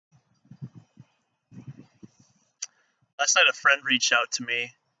Last night a friend reached out to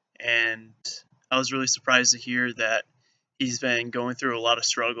me, and I was really surprised to hear that he's been going through a lot of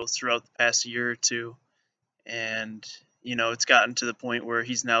struggles throughout the past year or two. And, it's gotten to the point where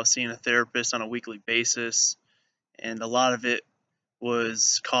he's now seeing a therapist on a weekly basis. And a lot of it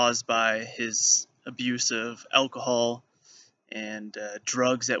was caused by his abuse of alcohol and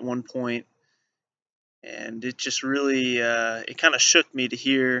drugs at one point. And it just really, it kind of shook me to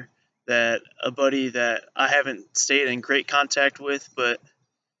hear that a buddy that I haven't stayed in great contact with, but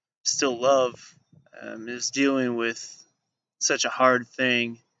still love, is dealing with such a hard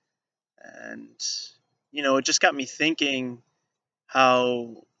thing. And, it just got me thinking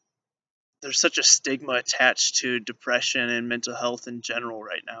how there's such a stigma attached to depression and mental health in general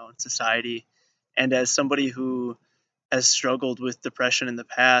right now in society. And as somebody who has struggled with depression in the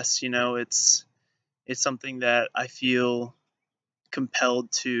past, it's something that I feel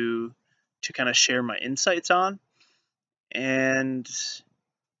compelled to kind of share my insights on, and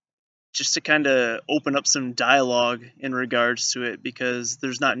just to kind of open up some dialogue in regards to it, because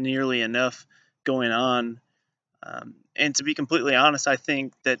there's not nearly enough going on. And to be completely honest, I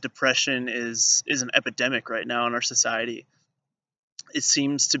think that depression is an epidemic right now in our society. It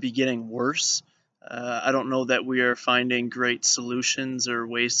seems to be getting worse. I don't know that we are finding great solutions or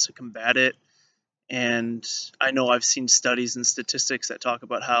ways to combat it. And I know I've seen studies and statistics that talk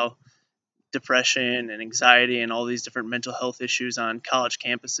about how depression and anxiety and all these different mental health issues on college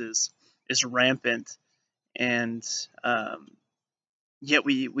campuses is rampant. And yet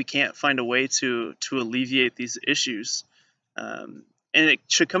we can't find a way to alleviate these issues. And it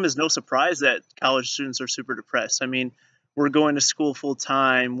should come as no surprise that college students are super depressed. I mean, we're going to school full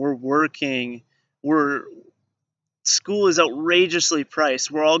time, we're working, we're school is outrageously priced.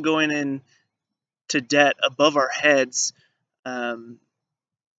 We're all going in to debt above our heads. Um,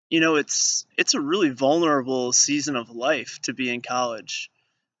 it's a really vulnerable season of life to be in college.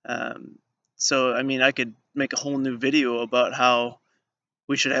 Um, so I mean, I could make a whole new video about how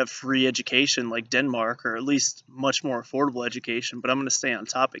we should have free education like Denmark, or at least much more affordable education, but I'm going to stay on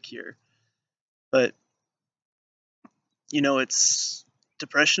topic here. But, it's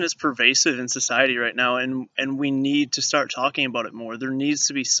depression is pervasive in society right now, and we need to start talking about it more. There needs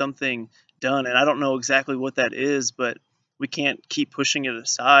to be something done, and I don't know exactly what that is, but we can't keep pushing it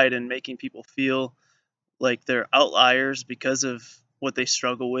aside and making people feel like they're outliers because of what they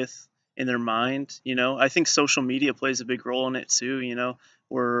struggle with in their mind. I think social media plays a big role in it too.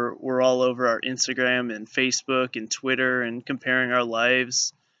 We're all over our Instagram and Facebook and Twitter and comparing our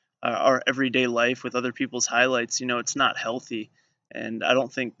lives, our everyday life with other people's highlights. It's not healthy, and I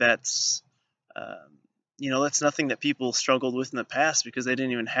don't think um, that's nothing that people struggled with in the past, because they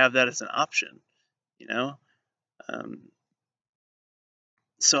didn't even have that as an option. You know, um,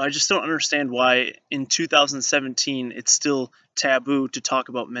 so I just don't understand why in 2017 it's still taboo to talk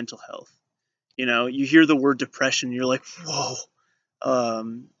about mental health. You hear the word depression, you're like, whoa.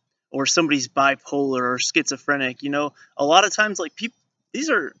 Um, or somebody's bipolar or schizophrenic. A lot of times, like, people, these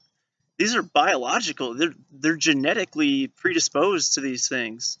are these are biological. They're genetically predisposed to these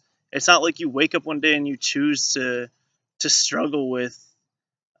things. It's not like you wake up one day and you choose to struggle with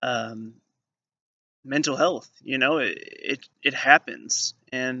um, mental health. It happens,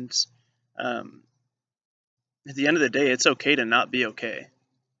 and um, at the end of the day, it's okay to not be okay.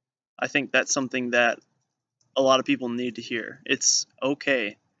 I think that's something that a lot of people need to hear. It's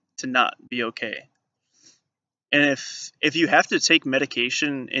okay to not be okay. And if you have to take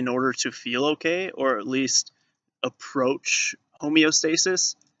medication in order to feel okay, or at least approach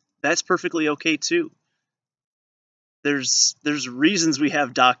homeostasis, that's perfectly okay too. There's reasons we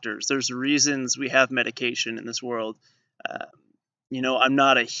have doctors. There's reasons we have medication in this world. Uh, I'm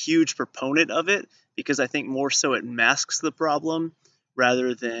not a huge proponent of it, because I think more so it masks the problem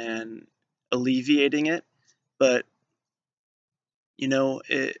rather than alleviating it. But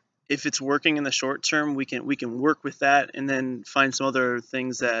if it's working in the short term, we can work with that, and then find some other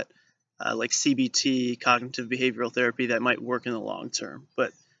things that, like CBT, cognitive behavioral therapy, that might work in the long term.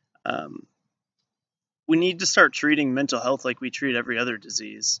 But um, we need to start treating mental health like we treat every other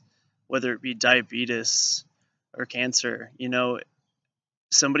disease, whether it be diabetes or cancer.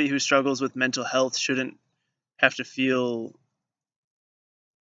 Somebody who struggles with mental health shouldn't have to feel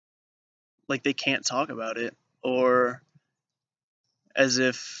like they can't talk about it, or as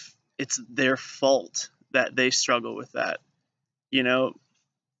if it's their fault that they struggle with that. You know,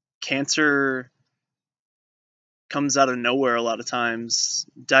 Cancer comes out of nowhere a lot of times.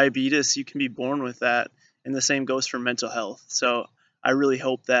 Diabetes, you can be born with that, and the same goes for mental health. So I really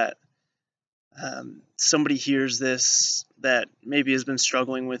hope that somebody hears this that maybe has been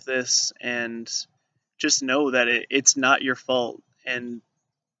struggling with this, and just know that it's not your fault, and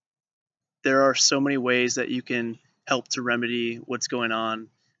there are so many ways that you can help to remedy what's going on.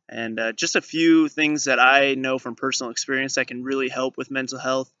 And just a few things that I know from personal experience that can really help with mental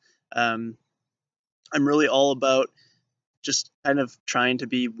health. Um, I'm really all about just kind of trying to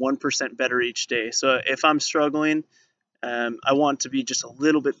be 1% better each day. So if I'm struggling, I want to be just a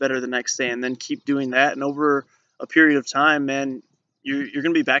little bit better the next day, and then keep doing that. And over a period of time, man, you're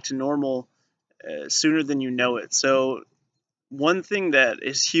going to be back to normal sooner than you know it. So one thing that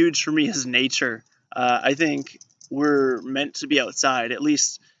is huge for me is nature. I think we're meant to be outside, at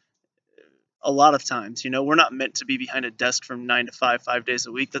least a lot of times. We're not meant to be behind a desk from 9 to 5, 5 days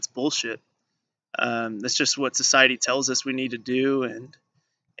a week. That's bullshit. That's just what society tells us we need to do,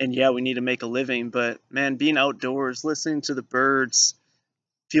 and yeah, we need to make a living. But man, being outdoors, listening to the birds,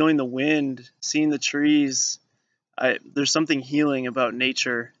 feeling the wind, seeing the trees, there's something healing about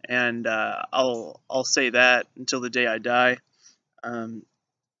nature, and I'll say that until the day I die. Um,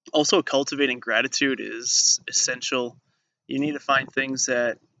 Also, cultivating gratitude is essential. You need to find things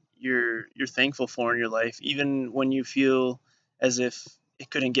that you're thankful for in your life, even when you feel as if it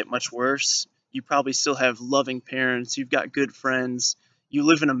couldn't get much worse. You probably still have loving parents. You've got good friends. You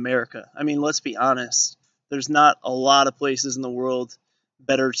live in America. I mean, let's be honest. There's not a lot of places in the world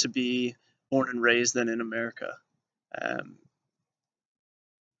better to be born and raised than in America. Um,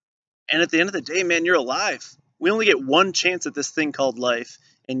 and at the end of the day, man, you're alive. We only get one chance at this thing called life.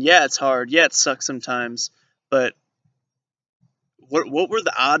 And yeah, it's hard. Yeah, it sucks sometimes. But what were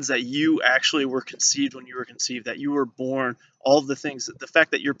the odds that you actually were conceived when you were conceived, that you were born, all of the things, the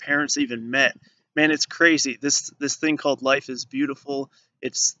fact that your parents even met? Man, it's crazy. This thing called life is beautiful.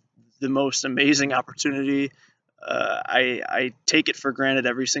 It's the most amazing opportunity. I take it for granted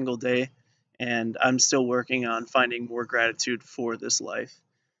every single day, and I'm still working on finding more gratitude for this life.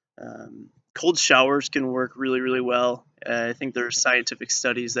 Cold showers can work really, really well. I think there are scientific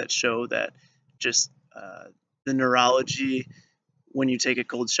studies that show that just the neurology, when you take a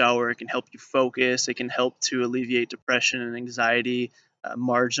cold shower, it can help you focus. It can help to alleviate depression and anxiety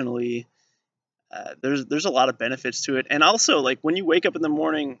marginally. There's a lot of benefits to it, and also like when you wake up in the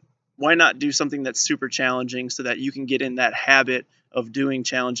morning, why not do something that's super challenging so that you can get in that habit of doing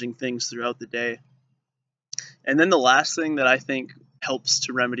challenging things throughout the day. And then the last thing that I think helps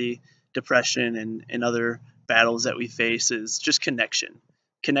to remedy depression and other battles that we face is just connection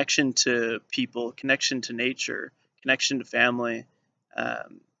to people, connection to nature, connection to family.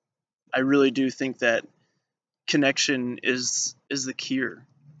 Um, I really do think that connection is the cure.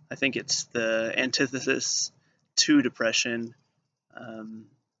 I think it's the antithesis to depression. Um,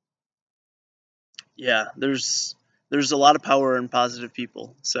 yeah, there's a lot of power in positive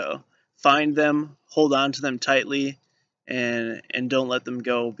people. So find them, hold on to them tightly, and don't let them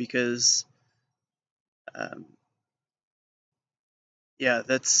go, because um, yeah,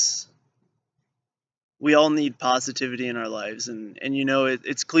 that's we all need positivity in our lives, and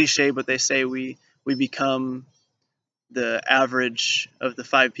it's cliche, but they say we become the average of the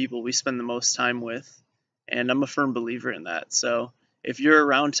 5 people we spend the most time with. And I'm a firm believer in that. So if you're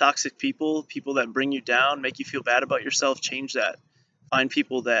around toxic people, people that bring you down, make you feel bad about yourself, change that. Find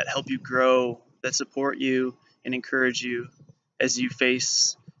people that help you grow, that support you and encourage you as you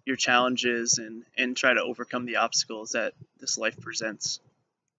face your challenges and try to overcome the obstacles that this life presents.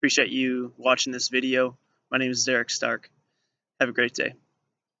 Appreciate you watching this video. My name is Derek Stark. Have a great day.